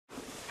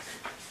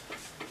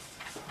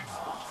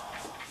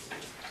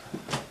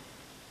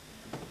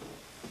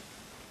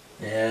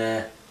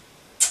Yeah.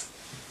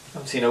 I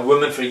haven't seen a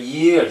woman for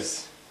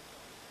years.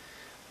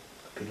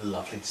 It'd be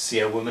lovely to see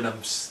a woman.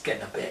 I'm just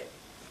getting a bit,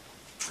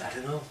 I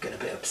don't know, getting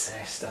a bit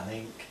obsessed, I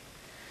think.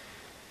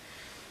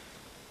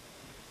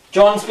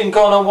 John's been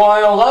gone a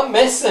while. I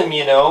miss him,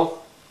 you know.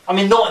 I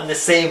mean, not in the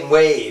same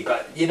way,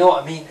 but you know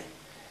what I mean.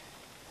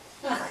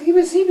 He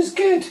was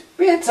good.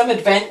 We had some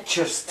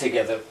adventures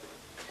together.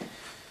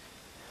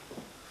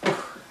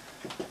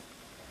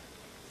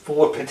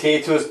 4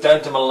 potatoes,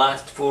 down to my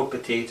last 4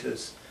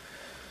 potatoes.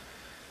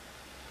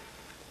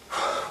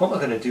 What am I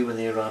going to do when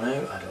they run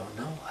out? I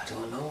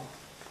don't know.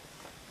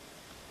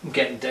 I'm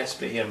getting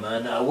desperate here,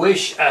 man. I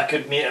wish I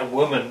could meet a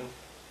woman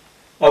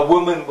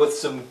with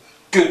some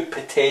good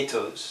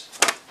potatoes.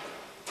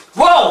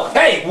 Whoa!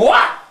 Hey,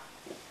 what?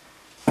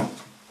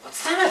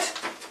 What's that?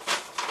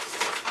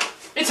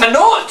 It's a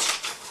note!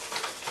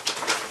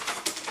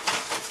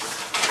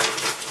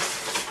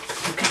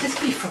 Who could this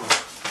be from?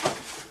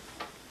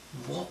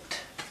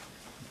 What?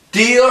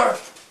 Dear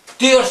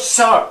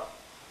sir,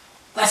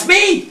 that's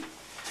me!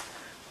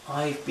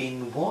 I've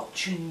been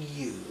watching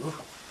you.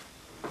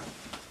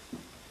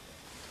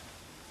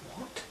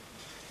 What?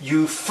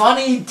 You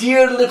funny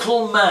dear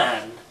little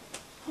man.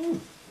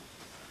 And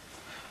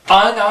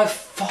I've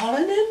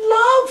fallen in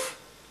love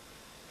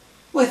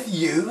with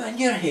you and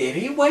your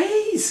hairy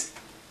ways.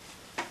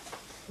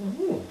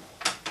 Ooh,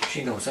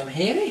 she knows I'm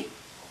hairy.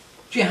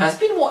 She has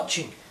been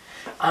watching.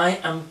 I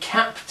am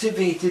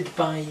captivated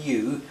by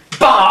you,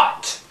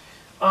 but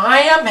I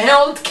am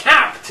held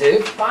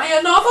captive by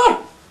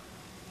another.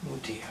 Oh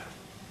dear.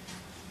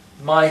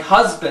 My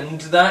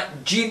husband,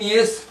 that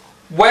genius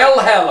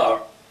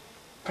Wellheller.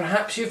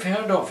 Perhaps you've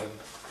heard of him.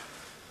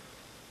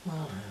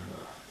 Oh,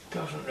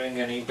 doesn't ring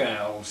any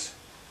bells.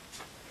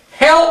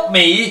 Help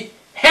me!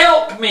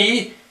 Help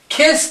me!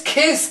 Kiss,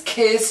 kiss,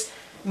 kiss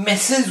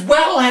Mrs.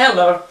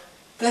 Wellheller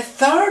the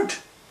third.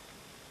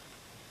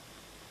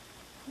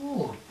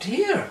 Oh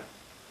dear.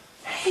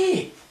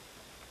 Hey,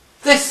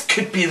 this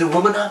could be the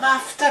woman I'm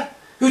after.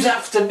 Who's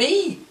after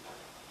me?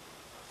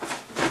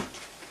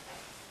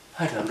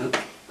 How'd I look?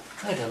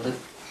 I'm going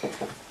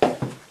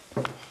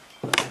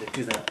to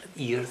do that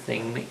ear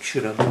thing, make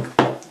sure I look.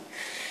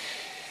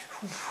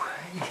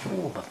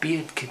 Oh, my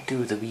beard could do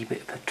with a wee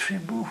bit of a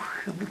trim.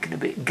 Oh, I'm looking a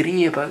bit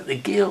grey about the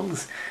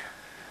gills.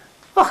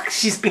 Oh,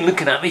 she's been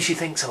looking at me, she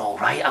thinks I'm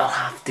alright. I'll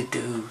have to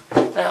do.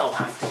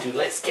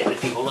 Let's get the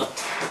viola.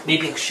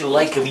 Maybe she'll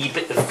like a wee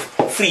bit of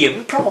free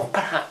improv,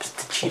 perhaps,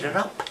 to cheer her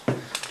up.